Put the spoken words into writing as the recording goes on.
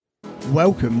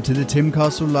Welcome to the Tim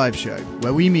Castle Live Show,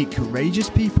 where we meet courageous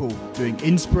people doing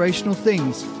inspirational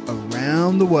things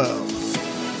around the world.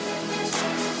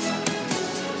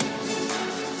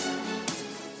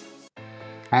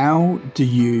 How do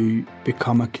you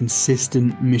become a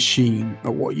consistent machine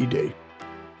at what you do?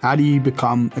 How do you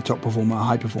become a top performer, a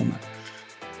high performer?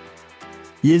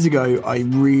 Years ago, I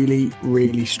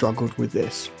really struggled with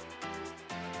this.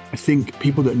 I think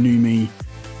people that knew me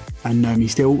and know me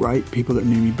still, right? People that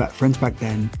knew me, friends back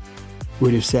then,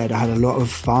 would have said I had a lot of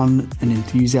fun and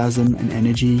enthusiasm and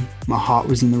energy. My heart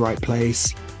was in the right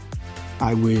place.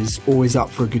 I was always up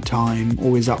for a good time,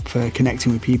 always up for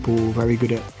connecting with people, very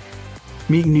good at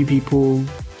meeting new people,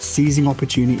 seizing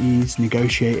opportunities,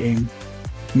 negotiating,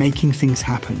 making things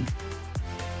happen.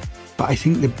 But I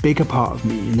think the bigger part of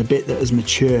me and the bit that has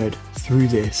matured through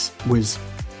this was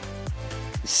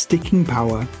sticking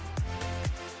power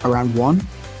around one,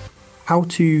 how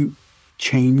to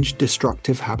change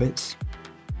destructive habits,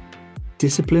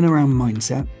 discipline around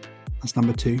mindset, that's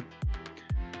number 2.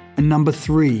 And number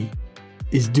 3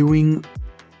 is doing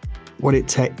what it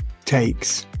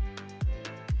takes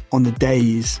on the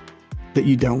days that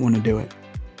you don't want to do it.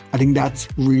 I think that's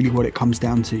really what it comes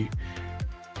down to.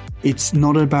 It's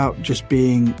not about just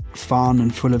being fun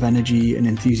and full of energy and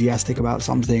enthusiastic about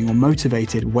something or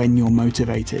motivated when you're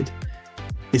motivated.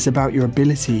 It's about your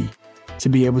ability to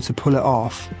be able to pull it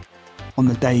off on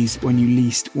the days when you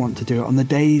least want to do it, on the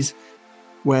days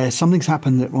where something's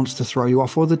happened that wants to throw you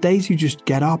off, or the days you just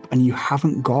get up and you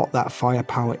haven't got that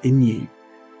firepower in you,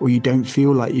 or you don't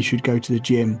feel like you should go to the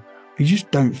gym, you just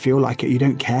don't feel like it, you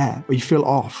don't care, or you feel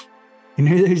off. You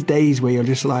know those days where you're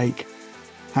just like,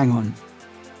 hang on,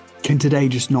 can today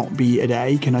just not be a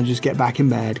day? Can I just get back in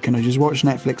bed? Can I just watch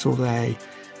Netflix all day?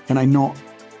 Can I not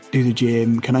do the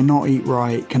gym? Can I not eat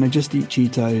right? Can I just eat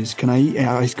Cheetos? Can I eat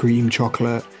ice cream,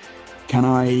 chocolate? Can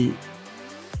I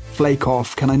flake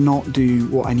off? Can I not do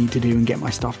what I need to do and get my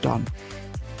stuff done?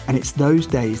 And it's those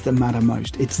days that matter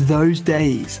most. It's those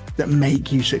days that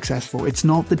make you successful. It's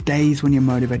not the days when you're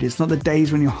motivated. It's not the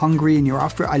days when you're hungry and you're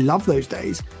after it. I love those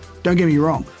days. Don't get me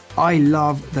wrong. I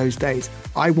love those days.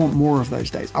 I want more of those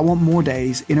days. I want more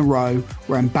days in a row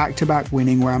where I'm back-to-back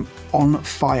winning, where I'm on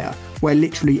fire, where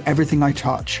literally everything I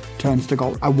touch turns to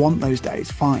gold. I want those days.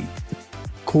 Fine.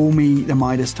 Call me the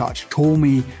Midas touch. Call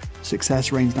me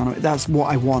success rains down on it. That's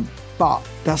what I want. But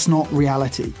that's not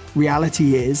reality.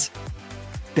 Reality is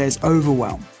there's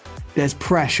overwhelm, there's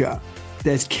pressure,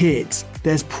 there's kids,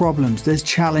 there's problems, there's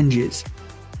challenges,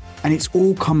 and it's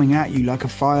all coming at you like a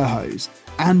fire hose.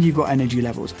 And you've got energy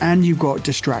levels, and you've got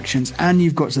distractions, and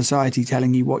you've got society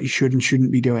telling you what you should and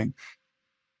shouldn't be doing.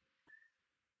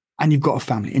 And you've got a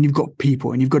family, and you've got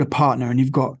people, and you've got a partner, and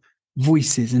you've got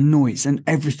voices and noise and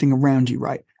everything around you,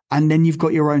 right? And then you've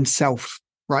got your own self,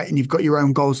 right? And you've got your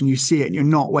own goals, and you see it, and you're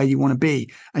not where you want to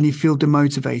be, and you feel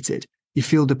demotivated, you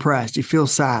feel depressed, you feel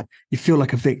sad, you feel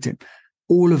like a victim.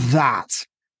 All of that.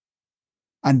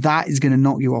 And that is going to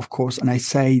knock you off course. And I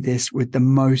say this with the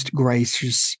most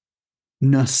graciousness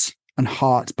and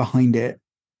heart behind it.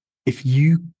 If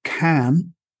you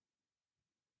can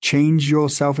change your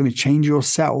self-image, change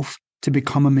yourself to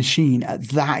become a machine at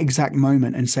that exact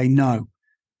moment and say, no,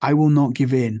 I will not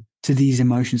give in to these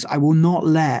emotions. I will not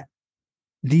let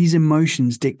these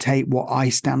emotions dictate what I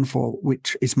stand for,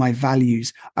 which is my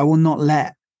values. I will not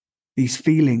let these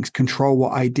feelings control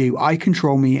what I do. I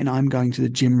control me, and I'm going to the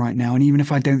gym right now. And even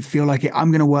if I don't feel like it, I'm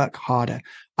going to work harder.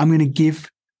 I'm going to give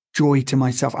joy to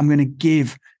myself. I'm going to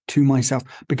give to myself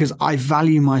because I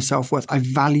value my self-worth. I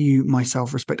value my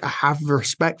self-respect. I have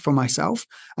respect for myself.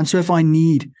 And so if I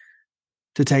need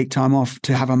to take time off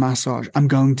to have a massage, I'm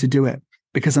going to do it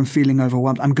because I'm feeling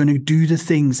overwhelmed. I'm going to do the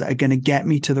things that are going to get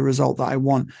me to the result that I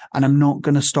want. And I'm not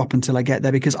going to stop until I get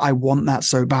there because I want that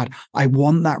so bad. I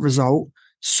want that result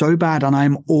so bad, and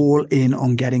I'm all in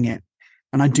on getting it.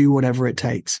 And I do whatever it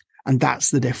takes. And that's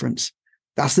the difference.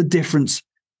 That's the difference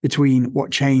between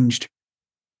what changed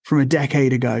from a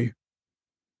decade ago,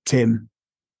 Tim,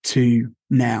 to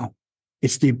now.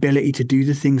 It's the ability to do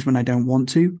the things when I don't want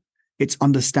to. It's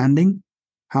understanding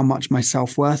how much my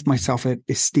self-worth, my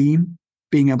self-esteem,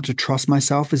 being able to trust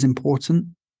myself is important.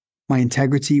 My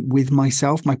integrity with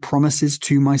myself, my promises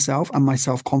to myself, and my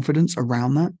self-confidence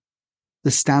around that.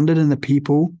 The standard and the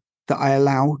people that I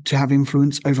allow to have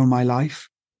influence over my life.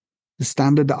 The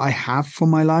standard that I have for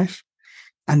my life.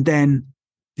 And then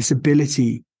this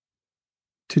ability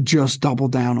to just double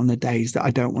down on the days that I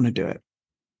don't want to do it.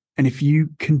 And if you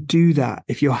can do that,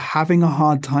 if you're having a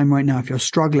hard time right now, if you're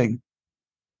struggling,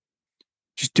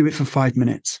 just do it for 5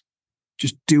 minutes.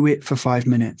 Just do it for 5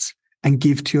 minutes. and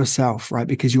give to yourself, right?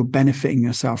 Because you're benefiting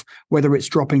yourself, whether it's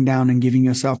dropping down and giving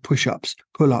yourself push-ups,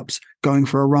 pull-ups, going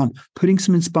for a run, putting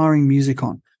some inspiring music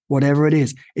on, whatever it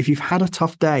is. If you've had a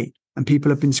tough day and people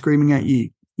have been screaming at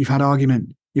you, you've had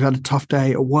argument, you've had a tough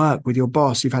day at work with your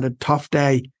boss, you've had a tough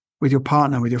day with your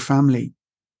partner, with your family,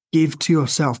 give to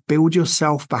yourself, build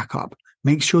yourself back up,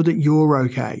 make sure that you're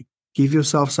okay, give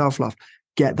yourself self-love,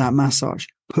 get that massage,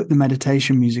 put the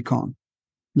meditation music on,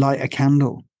 light a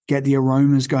candle, get the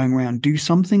aromas going around, do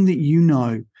something that you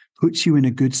know puts you in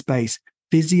a good space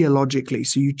physiologically.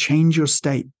 So you change your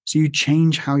state, so you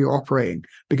change how you're operating.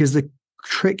 Because the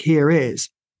trick here is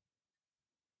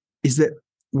that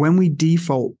when we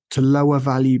default to lower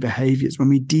value behaviors, when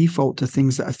we default to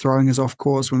things that are throwing us off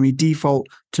course, when we default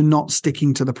to not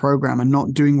sticking to the program and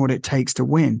not doing what it takes to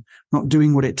win, not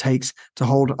doing what it takes to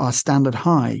hold our standard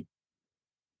high,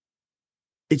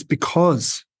 it's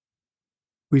because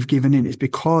we've given in. It's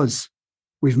because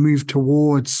we've moved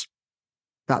towards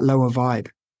that lower vibe.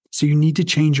 So you need to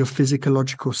change your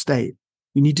physiological state.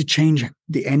 You need to change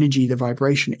the energy, the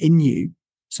vibration in you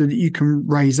so that you can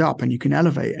raise up and you can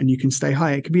elevate and you can stay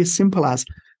high. It could be as simple as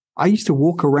I used to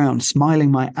walk around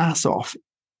smiling my ass off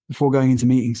before going into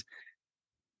meetings,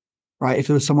 right? If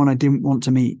there was someone I didn't want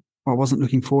to meet or I wasn't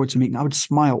looking forward to meeting, I would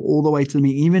smile all the way to the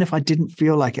meeting. Even if I didn't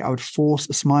feel like it, I would force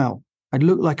a smile. I'd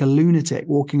look like a lunatic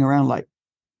walking around like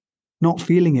not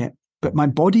feeling it, but my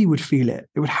body would feel it.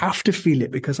 It would have to feel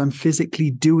it because I'm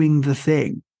physically doing the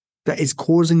thing that is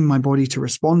causing my body to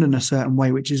respond in a certain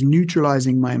way, which is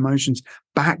neutralizing my emotions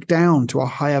back down to a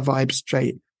higher vibe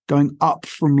state, going up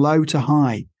from low to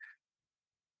high.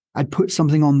 I'd put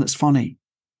something on that's funny.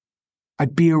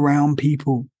 I'd be around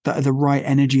people that are the right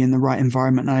energy and the right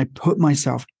environment. And I'd put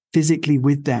myself physically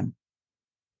with them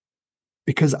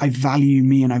because I value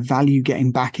me and I value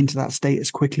getting back into that state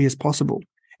as quickly as possible.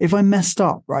 If I messed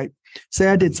up, right? Say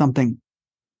I did something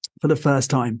for the first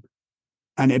time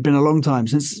and it had been a long time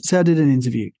since, say I did an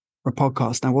interview or a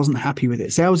podcast and I wasn't happy with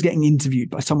it. Say I was getting interviewed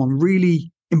by someone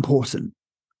really important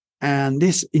and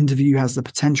this interview has the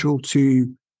potential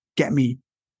to get me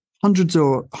hundreds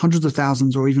of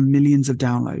thousands or even millions of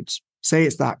downloads. Say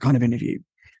it's that kind of interview.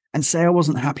 And say I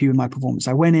wasn't happy with my performance.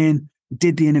 I went in,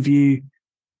 did the interview,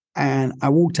 and I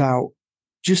walked out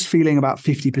just feeling about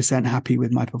 50% happy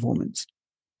with my performance.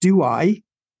 Do I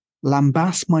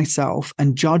lambast myself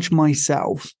and judge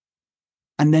myself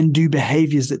and then do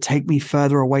behaviors that take me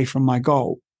further away from my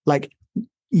goal, like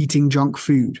eating junk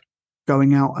food,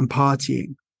 going out and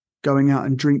partying, going out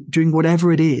and doing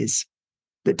whatever it is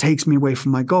that takes me away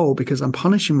from my goal because I'm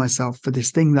punishing myself for this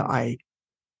thing that I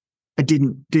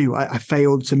didn't do. I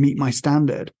failed to meet my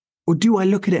standard. Or do I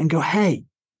look at it and go, hey,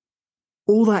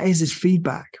 all that is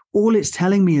feedback. All it's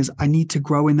telling me is I need to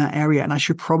grow in that area and I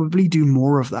should probably do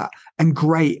more of that. And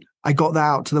great, I got that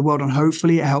out to the world and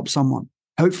hopefully it helped someone.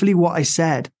 Hopefully what I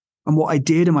said and what I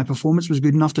did and my performance was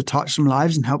good enough to touch some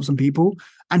lives and help some people.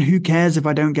 And who cares if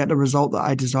I don't get the result that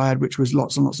I desired, which was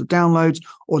lots and lots of downloads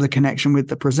or the connection with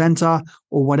the presenter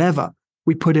or whatever.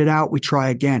 We put it out, we try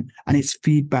again. And it's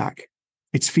feedback.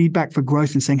 It's feedback for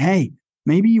growth and saying, hey,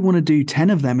 maybe you want to do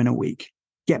 10 of them in a week.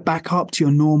 Get back up to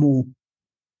your normal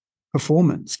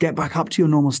performance, get back up to your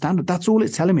normal standard. That's all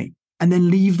it's telling me. And then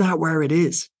leave that where it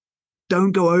is.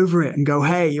 Don't go over it and go,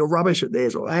 hey, you're rubbish at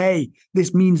this, or hey,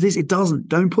 this means this. It doesn't.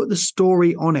 Don't put the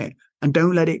story on it and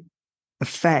don't let it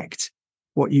affect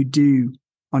what you do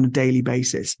on a daily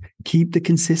basis. Keep the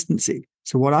consistency.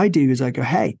 So what I do is I go,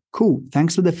 hey, cool.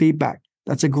 Thanks for the feedback.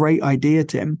 That's a great idea,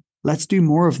 Tim. Let's do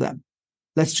more of them.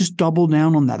 Let's just double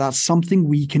down on that. That's something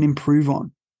we can improve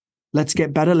on. Let's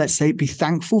get better. Let's say, be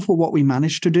thankful for what we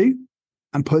managed to do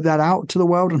and put that out to the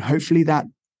world. And hopefully that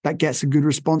gets a good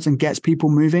response and gets people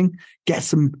moving,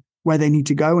 gets them where they need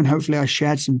to go. And hopefully I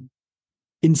shared some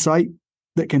insight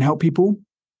that can help people.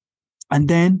 And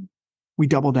then we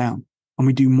double down and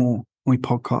we do more and we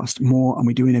podcast more and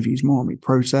we do interviews more and we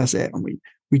process it and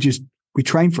we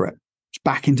train for it. It's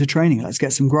back into training. Let's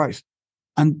get some growth.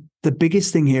 And the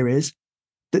biggest thing here is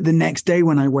that the next day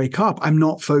when I wake up, I'm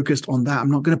not focused on that.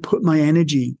 I'm not going to put my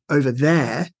energy over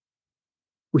there,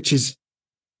 which is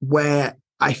where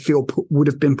I feel would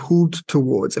have been pulled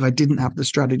towards if I didn't have the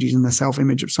strategies and the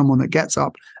self-image of someone that gets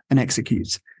up and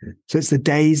executes. So it's the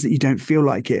days that you don't feel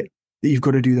like it that you've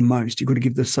got to do the most. You've got to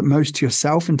give the most to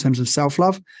yourself in terms of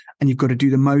self-love, and you've got to do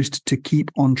the most to keep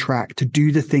on track, to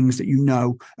do the things that you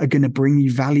know are going to bring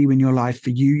you value in your life for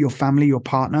you, your family, your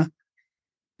partner,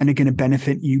 and are going to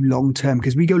benefit you long-term.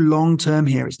 Because we go long-term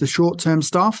here. It's the short-term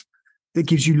stuff that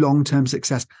gives you long-term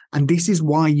success. And this is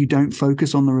why you don't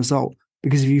focus on the result.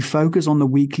 Because if you focus on the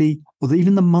weekly or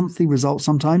even the monthly results,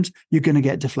 sometimes you're going to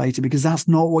get deflated because that's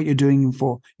not what you're doing it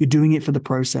for. You're doing it for the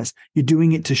process. You're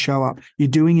doing it to show up. You're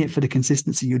doing it for the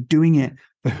consistency. You're doing it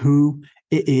for who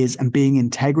it is and being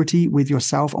integrity with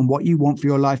yourself and what you want for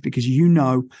your life, because you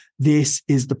know this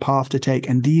is the path to take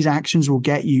and these actions will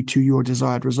get you to your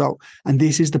desired result. And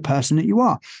this is the person that you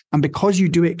are. And because you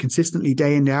do it consistently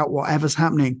day in, day out, whatever's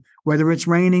happening, whether it's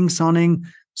raining, sunning,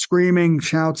 screaming,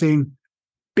 shouting,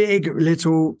 big,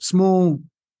 little, small,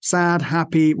 sad,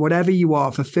 happy, whatever you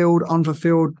are, fulfilled,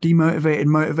 unfulfilled, demotivated,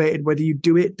 motivated, whether you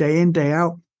do it day in, day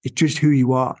out, it's just who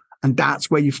you are. And that's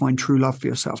where you find true love for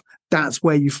yourself. That's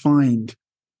where you find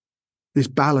this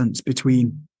balance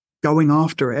between going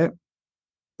after it,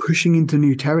 pushing into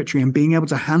new territory and being able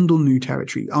to handle new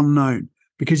territory, unknown,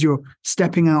 because you're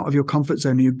stepping out of your comfort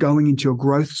zone and you're going into your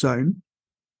growth zone.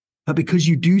 But because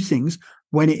you do things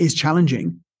when it is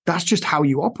challenging, that's just how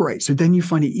you operate. So then you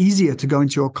find it easier to go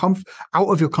into your out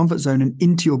of your comfort zone and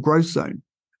into your growth zone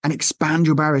and expand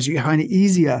your barriers. You find it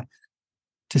easier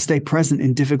to stay present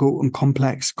in difficult and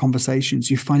complex conversations.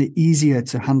 You find it easier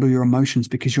to handle your emotions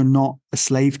because you're not a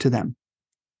slave to them.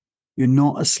 You're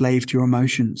not a slave to your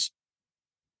emotions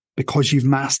because you've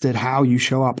mastered how you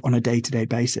show up on a day-to-day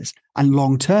basis. And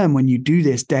long term, when you do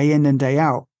this day in and day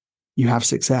out, you have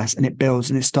success and it builds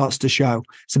and it starts to show.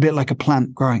 It's a bit like a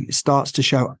plant growing. It starts to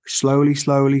show slowly,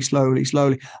 slowly, slowly,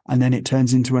 slowly, and then it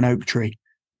turns into an oak tree.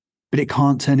 But it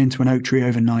can't turn into an oak tree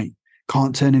overnight.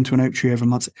 Can't turn into an oak tree over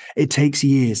months. It takes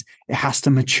years. It has to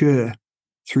mature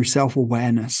through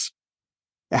self-awareness.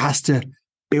 It has to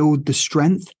build the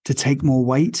strength to take more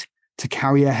weight, to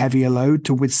carry a heavier load,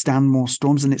 to withstand more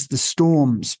storms. And it's the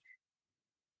storms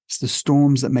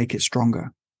that make it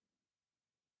stronger.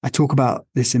 I talk about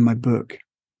this in my book,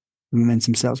 The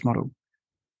Momentum Sales Model.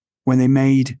 When they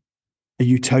made a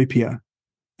utopia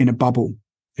in a bubble,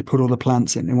 they put all the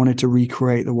plants in. They wanted to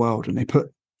recreate the world and they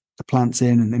put the plants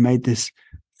in and they made this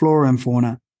flora and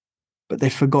fauna, but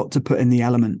they forgot to put in the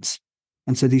elements.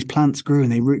 And so these plants grew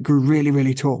and they grew really,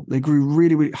 really tall. They grew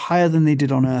really, really higher than they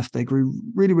did on Earth. They grew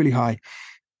really, really high,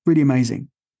 really amazing.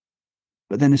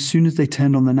 But then as soon as they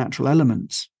turned on the natural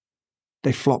elements,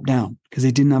 they flopped down because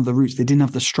they didn't have the roots. They didn't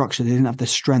have the structure. They didn't have the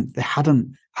strength. They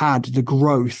hadn't had the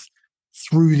growth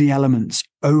through the elements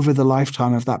over the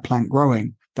lifetime of that plant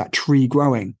growing, that tree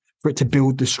growing, for it to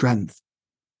build the strength.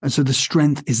 And so the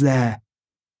strength is there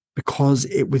because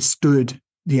it withstood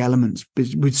the elements,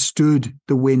 withstood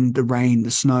the wind, the rain,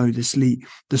 the snow, the sleet,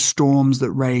 the storms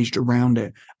that raged around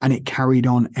it, and it carried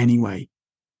on anyway.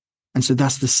 And so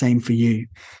that's the same for you.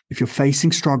 If you're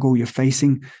facing struggle, you're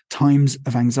facing times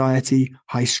of anxiety,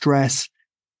 high stress,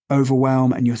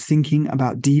 overwhelm, and you're thinking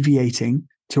about deviating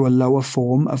to a lower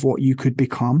form of what you could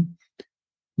become,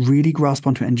 really grasp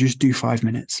onto it and just do 5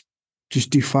 minutes. Just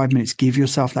do 5 minutes. Give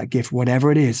yourself that gift, whatever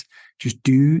it is. Just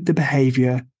do the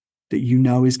behavior that you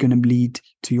know is going to lead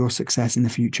to your success in the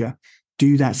future.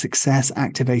 Do that success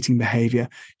activating behavior.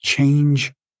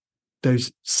 Change those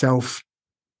self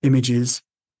images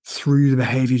through the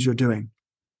behaviors you're doing.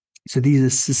 So these are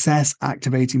success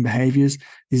activating behaviors.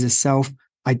 These are self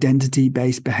identity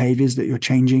based behaviors that you're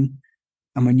changing.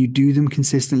 And when you do them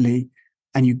consistently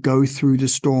and you go through the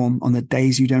storm on the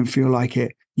days you don't feel like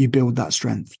it, you build that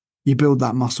strength. You build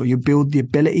that muscle. You build the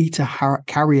ability to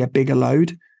carry a bigger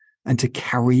load and to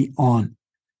carry on.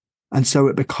 And so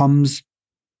it becomes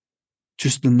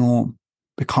just the norm,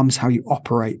 becomes how you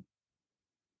operate,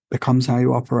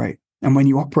 And when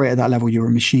you operate at that level, you're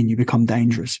a machine. You become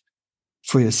dangerous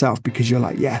for yourself because you're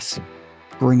like, yes,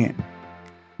 bring it.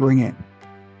 You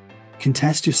can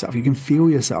test yourself. You can feel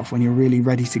yourself when you're really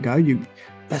ready to go.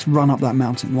 Let's run up that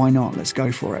mountain. Why not? Let's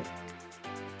go for it.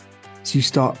 So you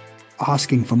start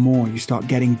asking for more. You start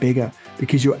getting bigger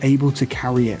because you're able to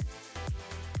carry it.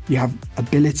 You have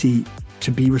ability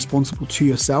to be responsible to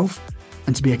yourself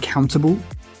and to be accountable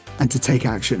and to take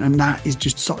action. And that is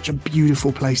just such a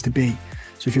beautiful place to be.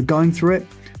 So if you're going through it,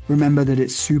 remember that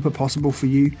it's super possible for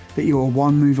you, that you're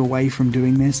one move away from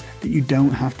doing this, that you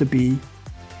don't have to be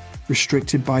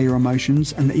restricted by your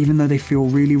emotions, and that even though they feel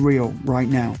really real right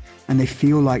now, and they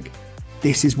feel like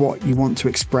this is what you want to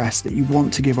express, that you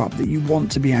want to give up, that you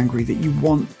want to be angry, that you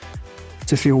want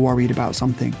to feel worried about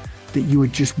something, that you are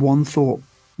just one thought,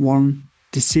 one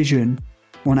decision,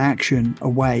 one action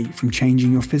away from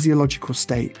changing your physiological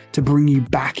state to bring you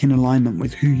back in alignment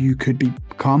with who you could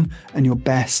become and your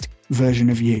best version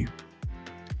of you.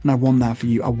 And I want that for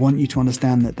you. I want you to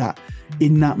understand that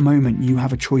in that moment, you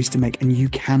have a choice to make and you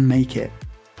can make it.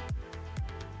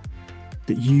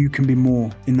 That you can be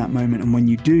more in that moment. And when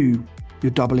you do,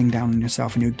 you're doubling down on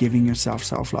yourself and you're giving yourself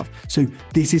self-love. So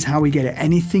this is how we get it.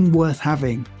 Anything worth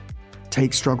having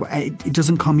takes struggle. It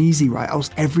doesn't come easy, right? Else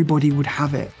everybody would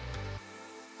have it.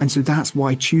 And so that's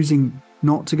why choosing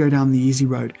not to go down the easy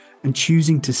road and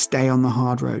choosing to stay on the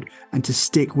hard road and to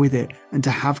stick with it and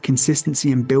to have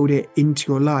consistency and build it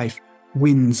into your life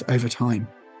wins over time.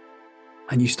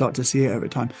 And you start to see it over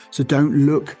time. So don't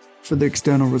look for the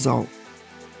external result.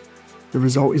 The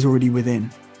result is already within.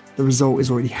 The result is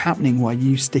already happening while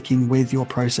you sticking with your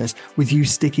process, with you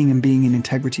sticking and being in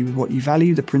integrity with what you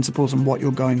value, the principles and what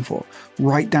you're going for.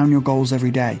 Write down your goals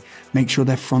every day. Make sure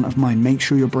they're front of mind. Make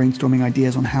sure you're brainstorming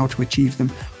ideas on how to achieve them.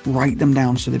 Write them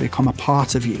down so they become a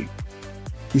part of you.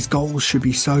 These goals should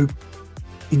be so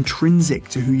intrinsic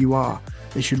to who you are.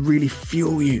 They should really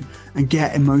fuel you and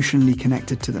get emotionally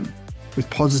connected to them with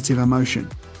positive emotion.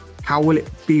 How will it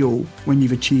feel when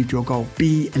you've achieved your goal?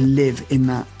 Be and live in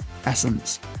that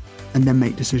essence and then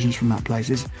make decisions from that place.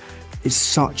 It's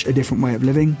such a different way of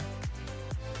living,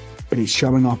 but it's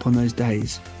showing up on those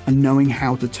days and knowing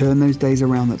how to turn those days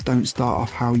around that don't start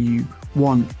off how you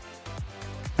want,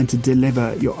 and to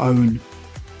deliver your own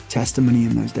testimony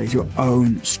in those days, your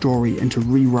own story, and to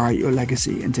rewrite your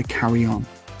legacy and to carry on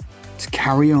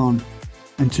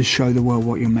and to show the world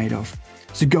what you're made of.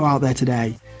 So go out there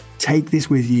today, take this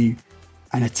with you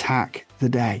and attack the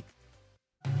day.